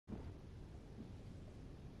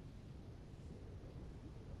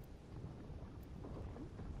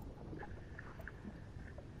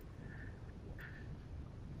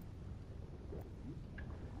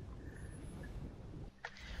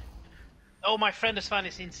Oh, my friend has finally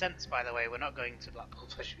seen Sense, by the way. We're not going to Blackpool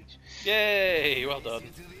Pleasure Beach. Yay! Well done.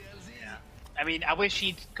 Yeah. I mean, I wish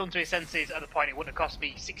he'd come to his senses at the point it wouldn't have cost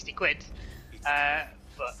me 60 quid. But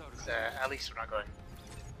at least we're not going.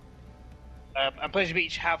 And Pleasure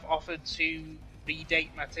Beach have offered to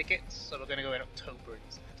redate my tickets, so we're going to go in October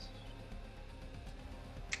instead.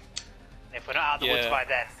 And if we're not out of the woods by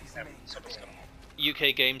then something's going on.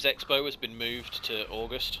 UK Games Expo has been moved to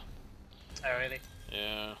August. Oh, really?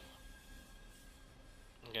 Yeah.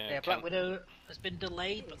 Yeah, Black Widow has been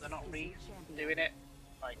delayed, but they're not redoing it.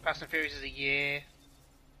 Like, Fast and Furious is a year,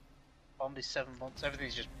 Bond is 7 months,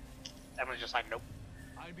 everyone's just like, nope.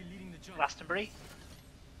 Glastonbury?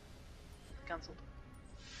 Cancelled.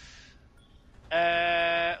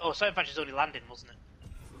 Oh, Certain Factions only landing, wasn't it?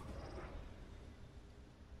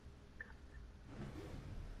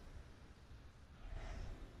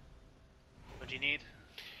 What do you need?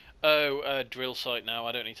 Oh, drill site now.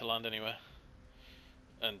 I don't need to land anywhere.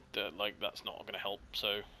 And, like, that's not going to help,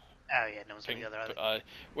 so... Oh yeah, no one's going to go there either.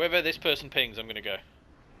 Wherever this person pings, I'm going to go.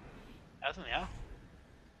 I think they are.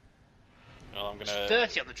 Well, I'm going to...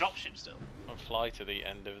 30 on the dropship still. I'll fly to the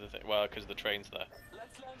end of the thing. Well, because the train's there.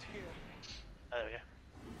 Let's land here. Oh yeah.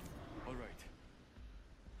 Alright.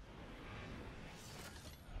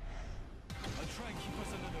 I'll try and keep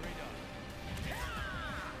us under the radar.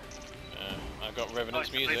 I've got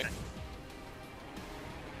Revenant's music.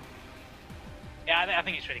 Yeah, I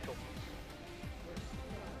think it's really cool.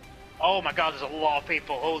 Oh my god, there's a lot of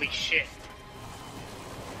people. Holy shit.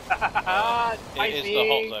 It is the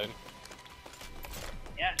hot zone.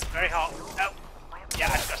 Yeah, it's very hot. Oh, yeah,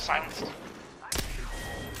 I just got silenced.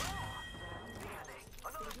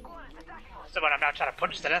 Someone I'm now trying to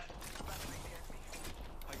punch to death.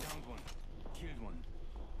 I downed one. Killed one.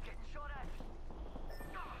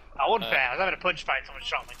 Oh, unfair. I was having a punch fight, someone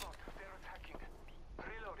shot me.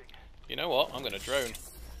 You know what? I'm going to drone.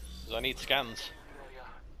 Because I need scans.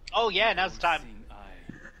 Oh yeah, now's the time.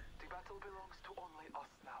 The battle belongs to only us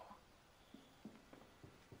now.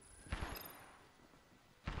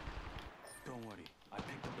 Don't worry, I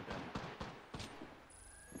picked up the banner.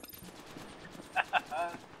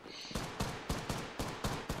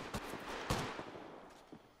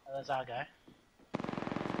 Oh, there's our guy.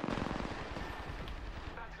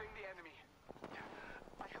 Battling the enemy.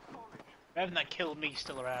 I have fallen. Everything that killed me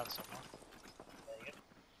still around somewhere.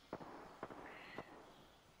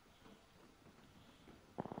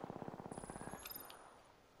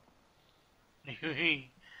 There you go.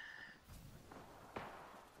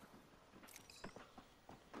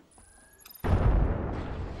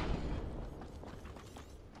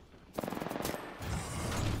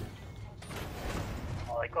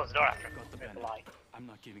 Oh, they closed the door after. Got the banner. Light. I'm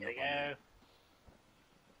not giving There up. we go.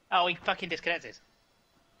 Oh, we fucking disconnected.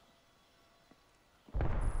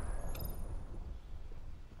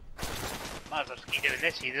 Might as well just keep doing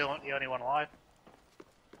this, you're the only one alive.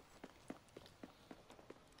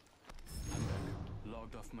 I'm back.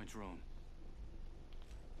 Logged off my drone.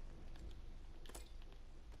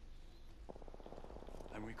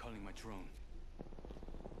 I'm recalling my drone.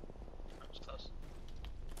 That was close.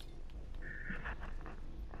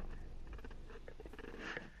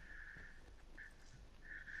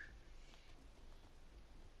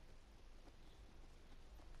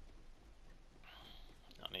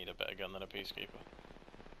 I need a better gun than a Peacekeeper.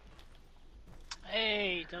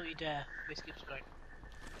 Hey, don't you dare. This keeps going.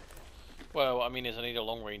 Well, what I mean is I need a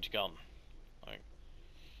long-range gun. Like...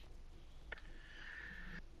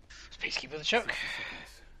 Peacekeeper the choke.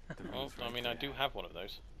 Well, I mean, I do have one of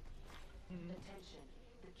those. Attention.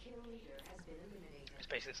 The kill leader has been eliminated. It's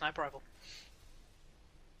basically a sniper rifle.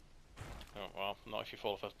 Oh, well, not if you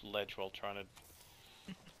fall off a ledge while trying to...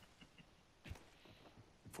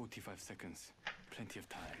 45 seconds. Plenty of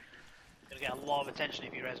time. Gonna get a lot of attention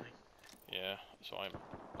if you res me. Yeah, so I'm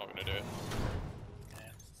not going to do it.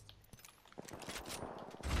 Yeah.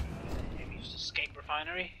 Maybe just escape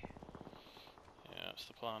refinery. Yeah, that's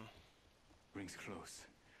the plan. Rings close.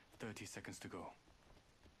 30 seconds to go.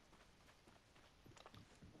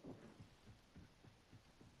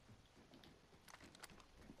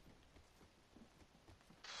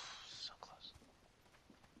 So close.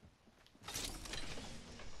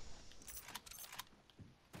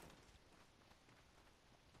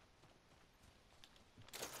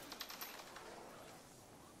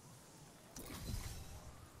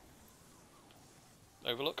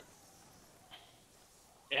 Overlook?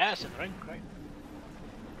 Yeah, it's in the ring, great.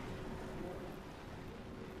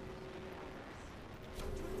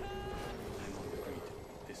 I'm on the grid.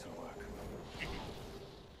 This will work.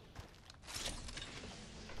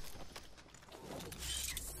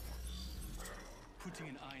 Putting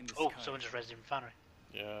an eye in the Oh, someone just rezzed in refinery.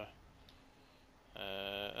 Yeah. Backing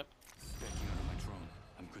out of my drone.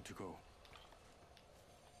 I'm good to go.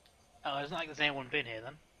 Oh, it's not like there's anyone been here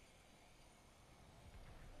then.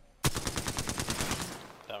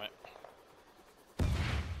 Damn it.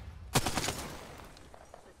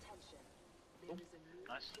 Attention. There is a new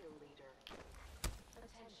Nice. kill leader.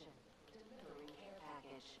 Attention. Delivering care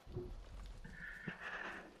package.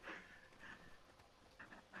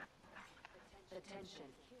 Attention.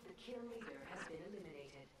 The kill leader has been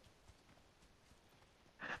eliminated.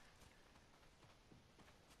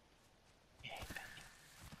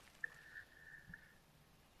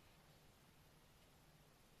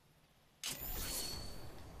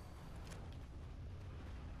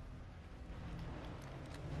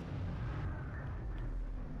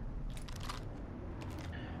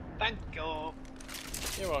 Thank you.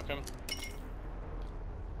 You're welcome.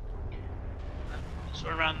 Just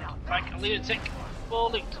run around like a lunatic.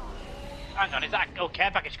 Full loot. Hang on, is that a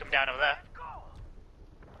care package come down over there?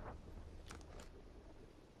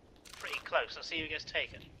 Pretty close. Let's see who gets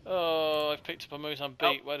taken. Oh, I've picked up a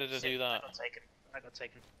Mozambique. Oh, Why did I shit, do that? I got taken. I got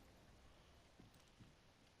taken.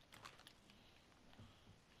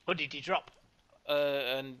 What did you drop?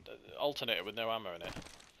 An alternator with no ammo in it.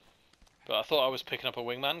 But I thought I was picking up a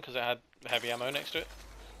wingman because it had heavy ammo next to it.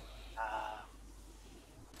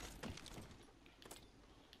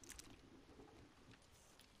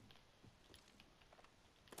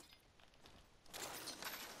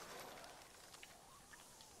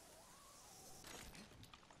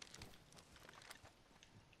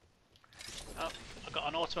 Oh, I got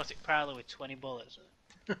an automatic prowler with 20 bullets.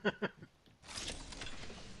 I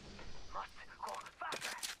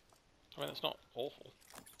mean, it's not awful.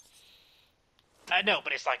 I know,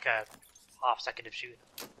 but it's like a half second of shooting.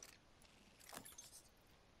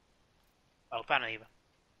 Oh, banner either.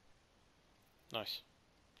 Nice.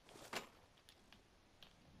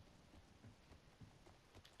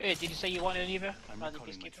 Hey, did you say you wanted an either? I'm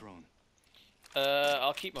recalling my drone.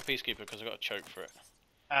 I'll keep my Peacekeeper because I've got a choke for it.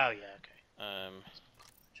 Oh, yeah, okay.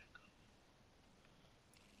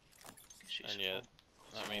 And yeah,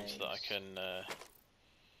 that means that I can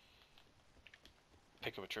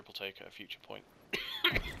pick up a triple take at a future point.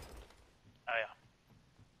 Oh, yeah.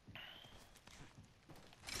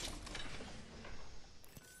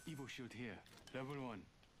 Evo shield here. Level 1.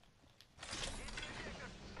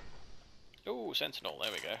 Oh, Sentinel,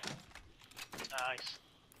 there we go. Nice.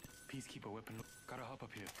 Peacekeeper weapon. Gotta hop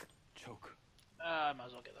up here. Choke. I might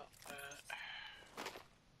as well get that.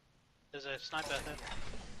 There's a sniper there.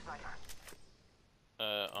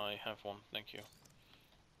 I have one, thank you.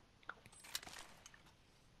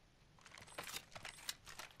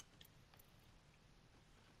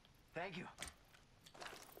 Thank you.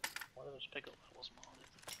 What did I just pick up? That wasn't on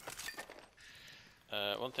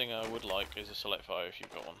it. One thing I would like is a select fire if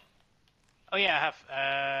you've got one. Oh, yeah, I have.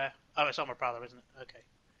 Oh, it's on my prowler, isn't it? Okay.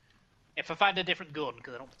 If I find a different gun,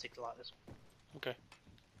 because I don't particularly like this one. Okay.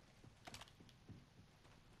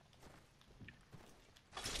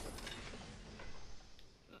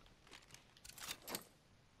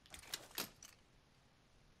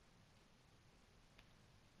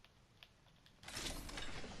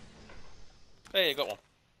 Hey, you got one.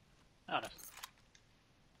 Oh, nice.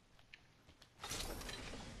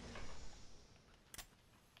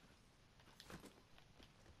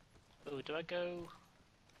 Oh, do I go?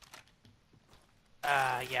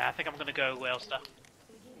 Yeah, I think I'm gonna go Whalester.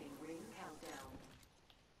 Beginning ring countdown.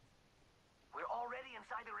 We're already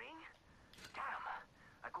inside the ring? Damn,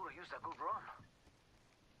 I could have used a good run.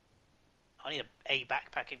 I need a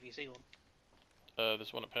backpack if you see one.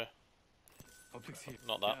 There's one up here. Optics here.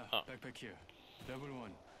 Not that. Yeah, Oh. backpack here. Level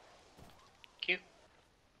 1. Cute.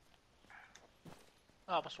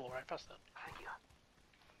 Oh, I must walk right past that. Thank you.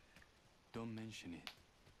 Don't mention it.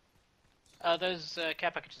 Those care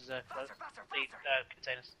packages there. Faster, Those, faster, the faster.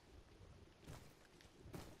 containers.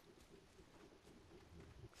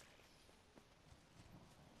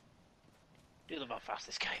 Do love how fast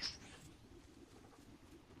this guy is.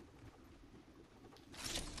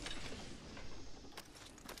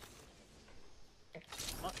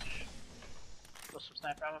 Much. Got some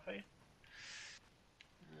sniper ammo for you.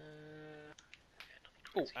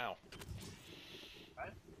 Oh, ow.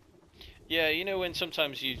 Right. Yeah, you know when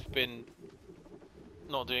sometimes you've been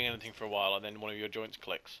not doing anything for a while and then one of your joints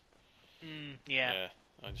clicks? Yeah. Yeah,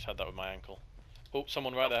 I just had that with my ankle. Oh,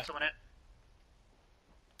 someone right there. Someone hit.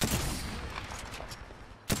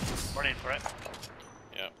 Run in for it.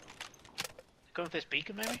 Yeah. Go with this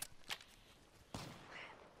beacon, maybe?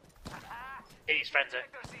 Hit his friends it.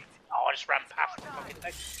 Oh, I just ran past the fucking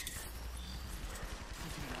thing.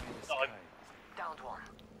 Keeping an eye on the Oh, sky. Downed one.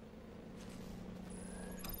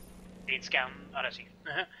 Being scanned. I don't see.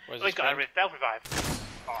 Oh, Where's he's his got a friend? belt revive.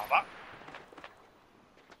 Oh, that.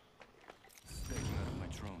 Breaking out of my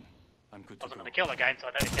drone. I'm good I to wasn't go. going to kill that guy until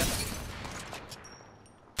I noticed him.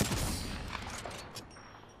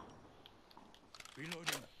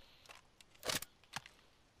 Reloading.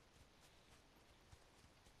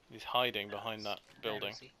 He's hiding behind that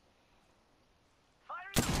building.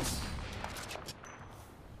 Firing!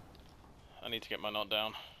 I need to get my knot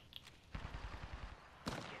down.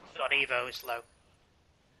 Got Evo, it's low.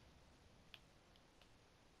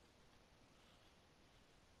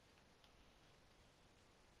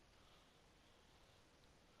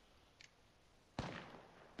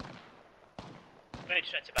 Very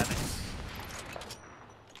distracted by me.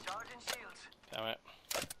 Sergeant Shields. Damn it.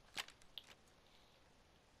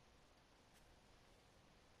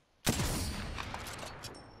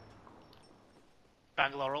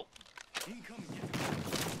 Bangalore ult. Incoming.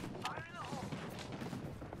 Fire in the hole.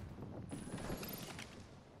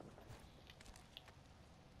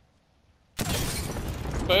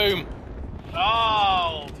 Boom!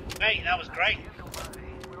 Oh, mate, that was great.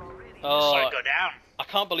 Oh, Sorry, go down. I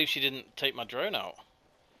can't believe she didn't take my drone out.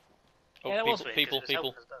 Oh, Yeah, that people, was weird, people, 'cause it was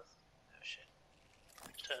people. helpful as does. Oh shit.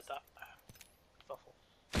 Just heard that. Fuffle.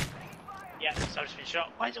 Yeah, so I've just been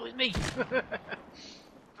shot. Why is it always me? Throwing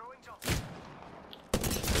jump.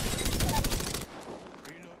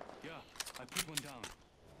 Reload. Yeah, I put one down.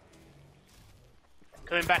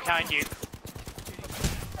 Coming back behind you.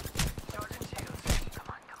 Sergeant Shields. Come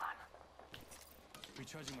on, come on.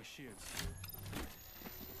 Recharging my shields.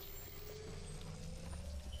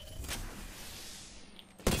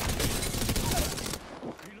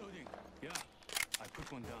 Reloading. Yeah, I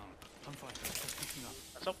put one down. I'm fine. Just picking up.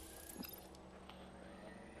 What's up?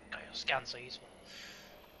 God, your scan's so useful.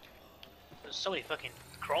 There's so many fucking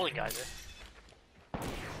crawling guys here.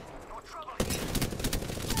 No trouble.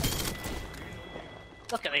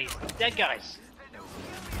 Look at these dead guys.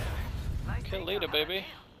 Kill leader, baby.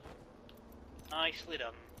 Nicely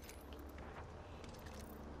done.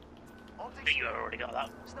 I'll But take you have already got that.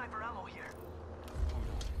 sniper ammo here. Hold on.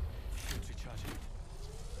 Shields recharging.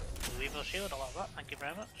 Evo shield, I like that. Thank you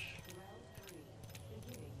very much. Round 3.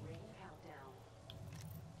 Beginning ring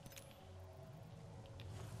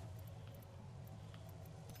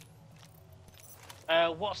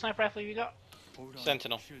countdown. What sniper rifle have you got? Hold on.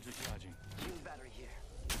 Sentinel. Shields recharging. Shield battery here.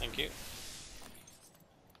 Thank you.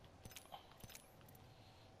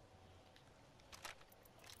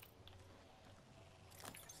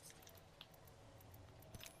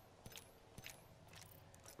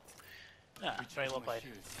 Yeah, very well Recharging my played.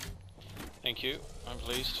 shields. Thank you. I'm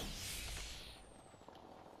pleased.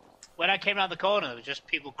 When I came around the corner, there were just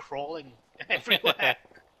people crawling everywhere.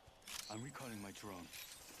 I'm recalling my drone.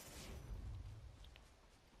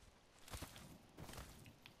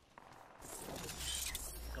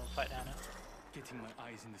 Go and fight down now. Getting my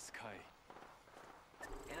eyes in the sky.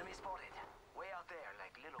 Enemy spotted. Way out there,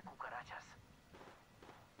 like little cucarachas.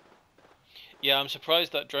 Yeah, I'm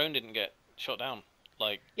surprised that drone didn't get shot down.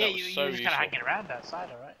 Like, Yeah, that was you so was kind useful. of hanging around outside,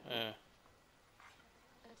 alright? Yeah.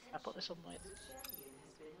 I put this on my... Champion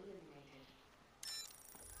has been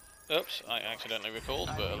eliminated. Oops, I accidentally recalled,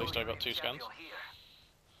 but at least I got 2 scans. Champion here.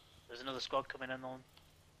 There's another squad coming in on.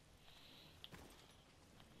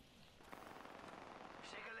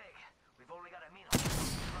 Shake a leg. We've only got a minute.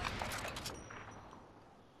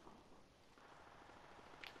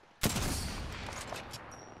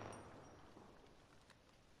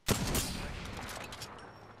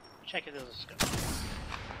 Check if there's a squad.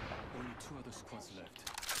 Only 2 other squads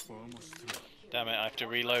left. We're almost through. Damn it, I have to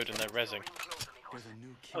reload and they're rezzing. There's a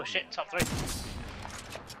new kill. Oh shit, top 3.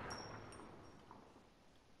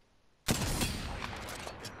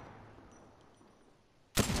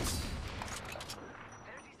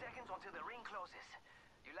 Seconds until the ring closes.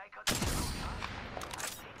 You like how this goes, huh? I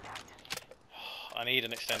take that. I need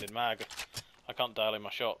an extended mag. I can't dial in my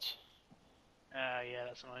shots. Yeah,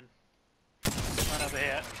 that's annoying. One over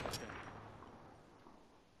here.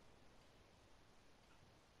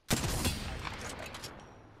 10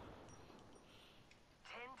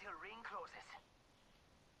 till ring closes.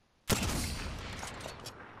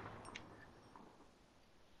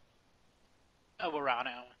 Oh, we're out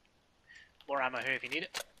now. More ammo here if you need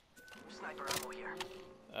it. Sniper ammo here.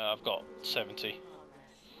 I've got 70.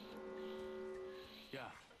 Yeah.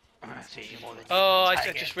 See, you're more than Oh, I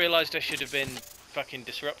tag just it. realised I should have been fucking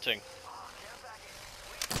disrupting.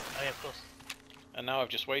 Oh yeah, of course. And now I've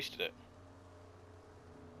just wasted it.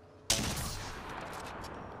 There's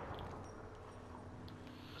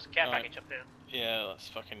a care Alright. package up there. Yeah, let's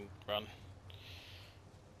fucking run.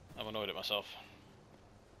 I'm annoyed at myself.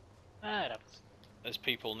 Ah, it happens. There's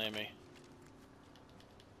people near me.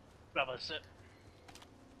 Bravo, sir.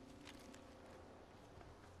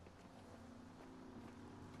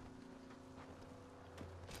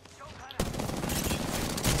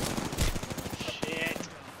 Shit.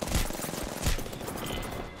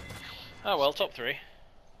 Oh well, top 3. Yeah,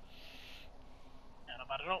 not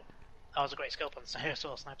bad at all. That was a great scope on the sniper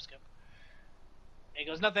scope. Here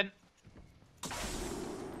goes nothing.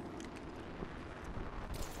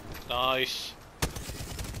 Nice.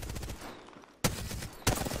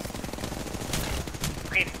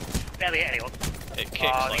 Okay, barely hit anyone. It kicks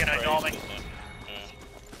Oh, like they're gonna ignore crazy, me. doesn't it?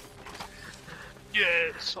 Yeah,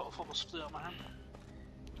 it sort of almost flew out my hand.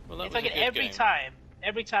 Well, that If was I a get good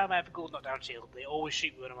every time I have a gold knockdown shield, they always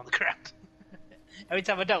shoot me when I'm on the ground. Every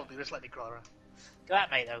time I don't, they just let me crawl around. Go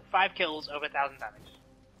at mate though. 5 kills, over 1,000 damage.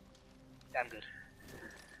 Damn good.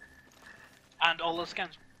 And all those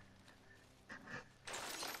scans.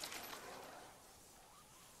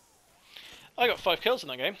 I got 5 kills in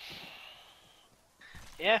that game.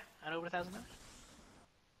 Yeah, and over 1,000 damage.